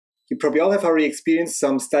You probably all have already experienced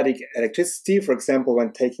some static electricity, for example,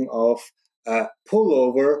 when taking off a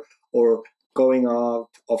pullover or going out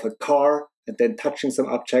of a car and then touching some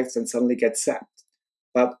objects and suddenly get zapped.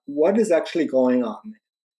 But what is actually going on?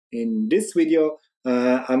 In this video,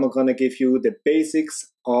 I'm going to give you the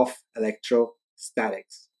basics of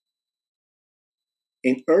electrostatics.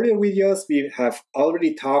 In earlier videos, we have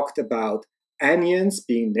already talked about anions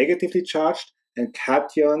being negatively charged and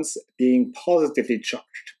cations being positively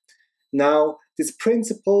charged. Now, these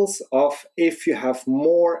principles of if you have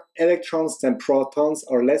more electrons than protons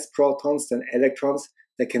or less protons than electrons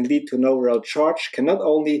that can lead to an overall charge can not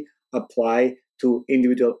only apply to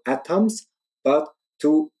individual atoms, but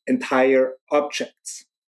to entire objects.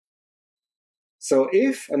 So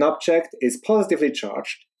if an object is positively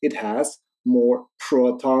charged, it has more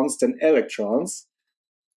protons than electrons,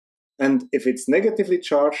 and if it's negatively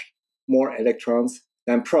charged, more electrons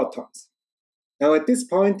than protons. Now at this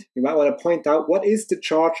point, you might want to point out what is the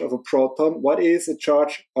charge of a proton, what is the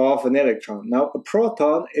charge of an electron. Now a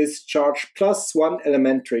proton is charged +1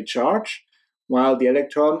 elementary charge, while the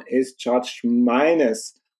electron is charged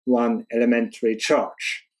 -1 elementary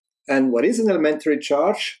charge. And what is an elementary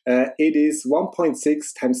charge? It is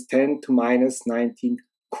 1.6 × 10 to -19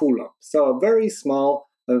 coulomb. So a very small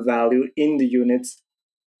value in the units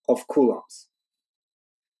of coulombs.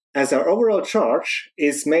 As our overall charge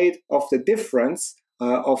is made of the difference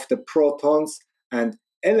of the protons and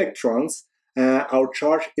electrons, our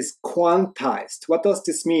charge is quantized. What does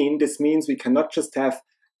this mean? This means we cannot just have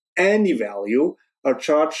any value. Our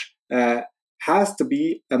charge has to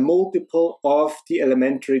be a multiple of the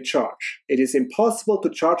elementary charge. It is impossible to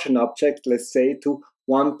charge an object, let's say, to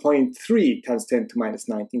 1.3 × 10 to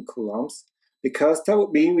 -19 coulombs, because that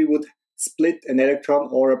would mean we would split an electron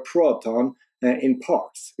or a proton in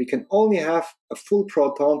parts. We can only have a full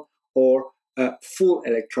proton or full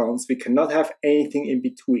electrons. We cannot have anything in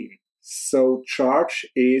between. So charge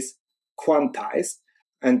is quantized,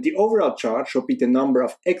 and the overall charge will be the number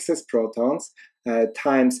of excess protons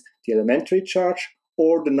times the elementary charge,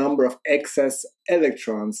 or the number of excess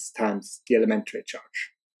electrons times the elementary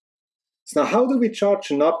charge. So now how do we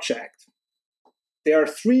charge an object? There are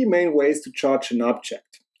three main ways to charge an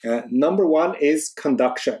object. Number one is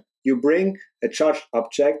conduction. You bring a charged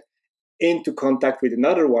object into contact with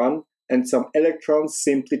another one, and some electrons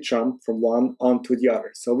simply jump from one onto the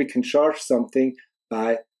other. So we can charge something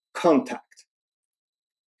by contact.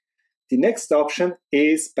 The next option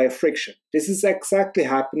is by friction. This is exactly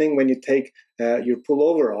happening when you take your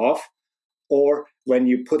pullover off, or when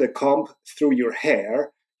you put a comb through your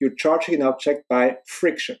hair. You're charging an object by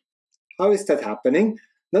friction. How is that happening?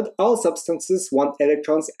 Not all substances want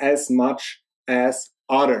electrons as much as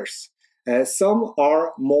others. Some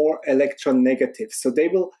are more electronegative, so they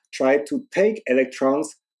will try to take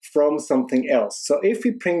electrons from something else. So if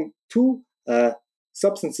we bring two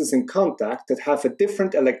substances in contact that have a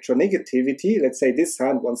different electronegativity, let's say this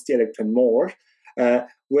hand wants the electron more,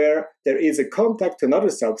 where there is a contact to another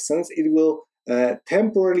substance, it will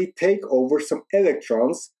temporarily take over some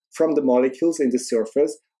electrons from the molecules in the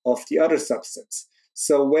surface of the other substance.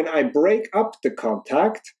 So when I break up the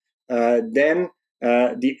contact, then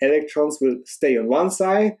the electrons will stay on one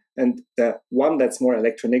side, and the one that's more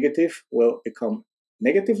electronegative will become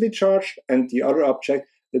negatively charged, and the other object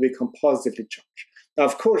will become positively charged. Now,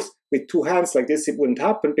 of course, with two hands like this, it wouldn't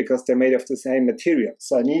happen because they're made of the same material.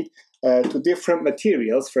 So I need two different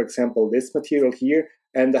materials, for example, this material here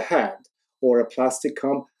and a hand, or a plastic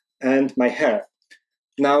comb and my hair.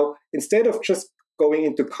 Now, instead of just going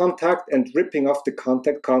into contact and ripping off the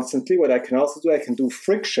contact constantly, what I can also do, I can do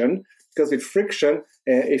friction, because with friction,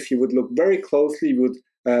 if you would look very closely, you would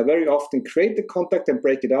very often create the contact and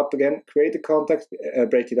break it up again, create the contact,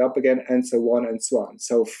 break it up again, and so on and so on.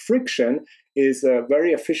 So friction is a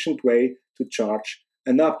very efficient way to charge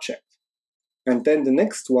an object. And then the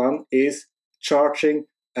next one is charging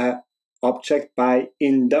an object by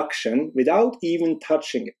induction without even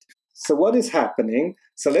touching it. So what is happening?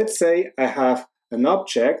 So let's say I have an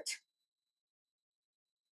object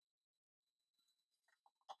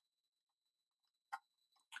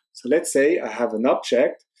So let's say I have an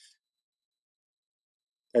object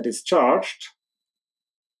that is charged,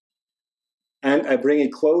 and I bring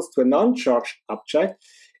it close to a non-charged object.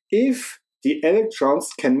 If the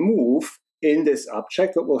electrons can move in this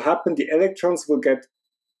object, what will happen? The electrons will get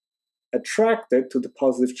attracted to the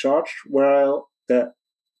positive charge, while the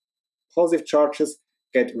positive charges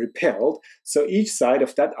get repelled. So each side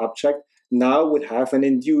of that object now would have an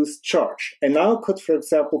induced charge. And now I could, for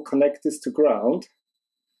example, connect this to ground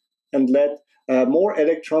and let more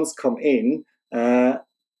electrons come in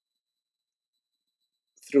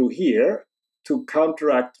through here to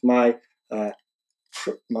counteract my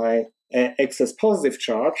excess positive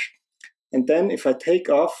charge. And then if I take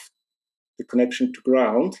off the connection to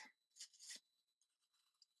ground,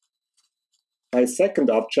 my second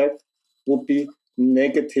object would be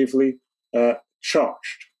negatively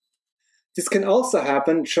charged. This can also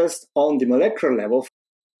happen just on the molecular level.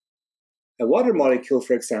 A water molecule,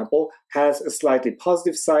 for example, has a slightly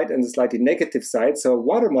positive side and a slightly negative side. So a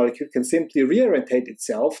water molecule can simply reorientate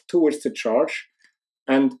itself towards the charge,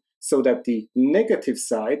 and so that the negative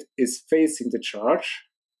side is facing the charge,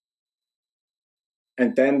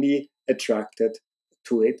 and then be attracted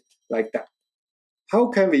to it like that. How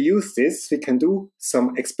can we use this? We can do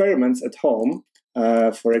some experiments at home.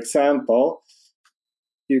 For example,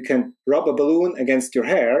 you can rub a balloon against your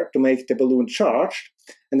hair to make the balloon charged.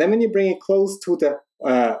 And then when you bring it close to the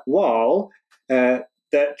wall, the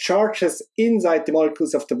charges inside the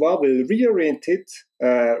molecules of the wall will reorientate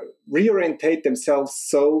themselves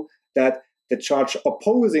so that the charge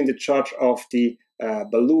opposing the charge of the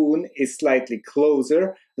balloon is slightly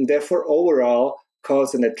closer, and therefore overall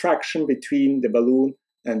cause an attraction between the balloon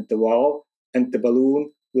and the wall, and the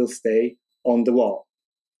balloon will stay on the wall.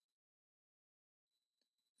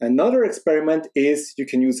 Another experiment is you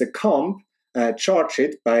can use a comb, charge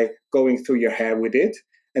it by going through your hair with it,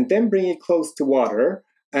 and then bring it close to water,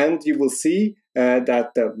 and you will see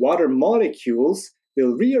that the water molecules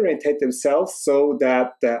will reorientate themselves so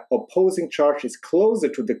that the opposing charge is closer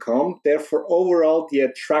to the comb. Therefore, overall, the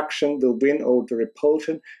attraction will win over the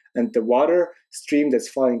repulsion, and the water stream that's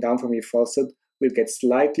falling down from your faucet will get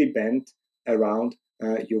slightly bent around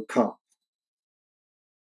your comb.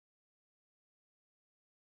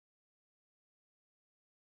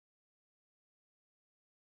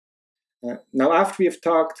 Now, after we have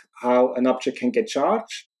talked how an object can get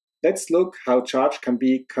charged, let's look how charge can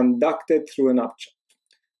be conducted through an object.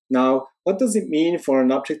 Now, what does it mean for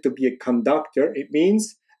an object to be a conductor? It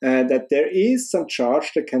means that there is some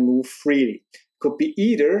charge that can move freely. It could be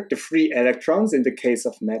either the free electrons in the case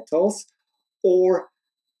of metals, or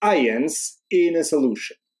ions in a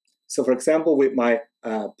solution. So for example, with my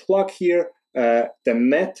plug here, the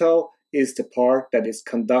metal is the part that is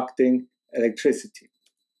conducting electricity.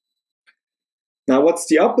 Now, what's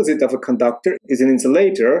the opposite of a conductor is an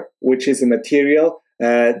insulator, which is a material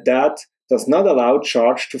that does not allow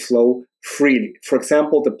charge to flow freely. For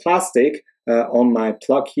example, the plastic on my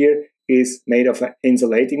plug here is made of an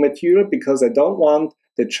insulating material because I don't want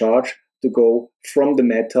the charge to go from the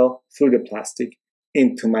metal through the plastic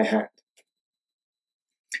into my hand.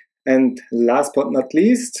 And last but not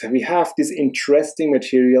least, we have these interesting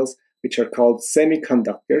materials which are called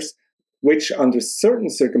semiconductors, which under certain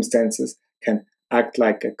circumstances can act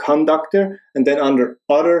like a conductor, and then under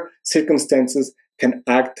other circumstances can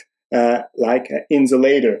act like an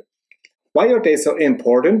insulator. Why are they so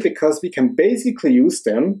important? Because we can basically use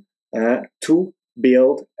them to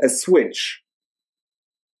build a switch.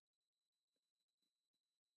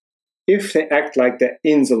 If they act like the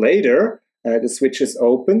insulator, the switch is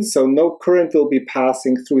open, so no current will be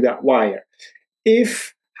passing through that wire.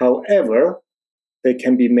 If, however, they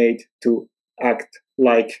can be made to act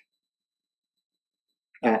like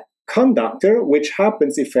a conductor, which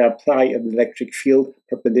happens if I apply an electric field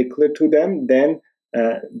perpendicular to them, then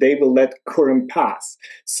they will let current pass.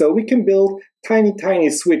 So we can build tiny, tiny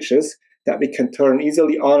switches that we can turn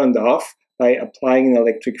easily on and off by applying an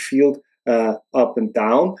electric field up and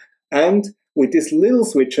down. And with these little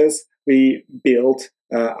switches, we build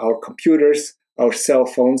our computers, our cell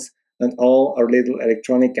phones, and all our little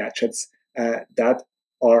electronic gadgets that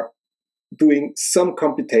are doing some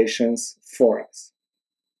computations for us.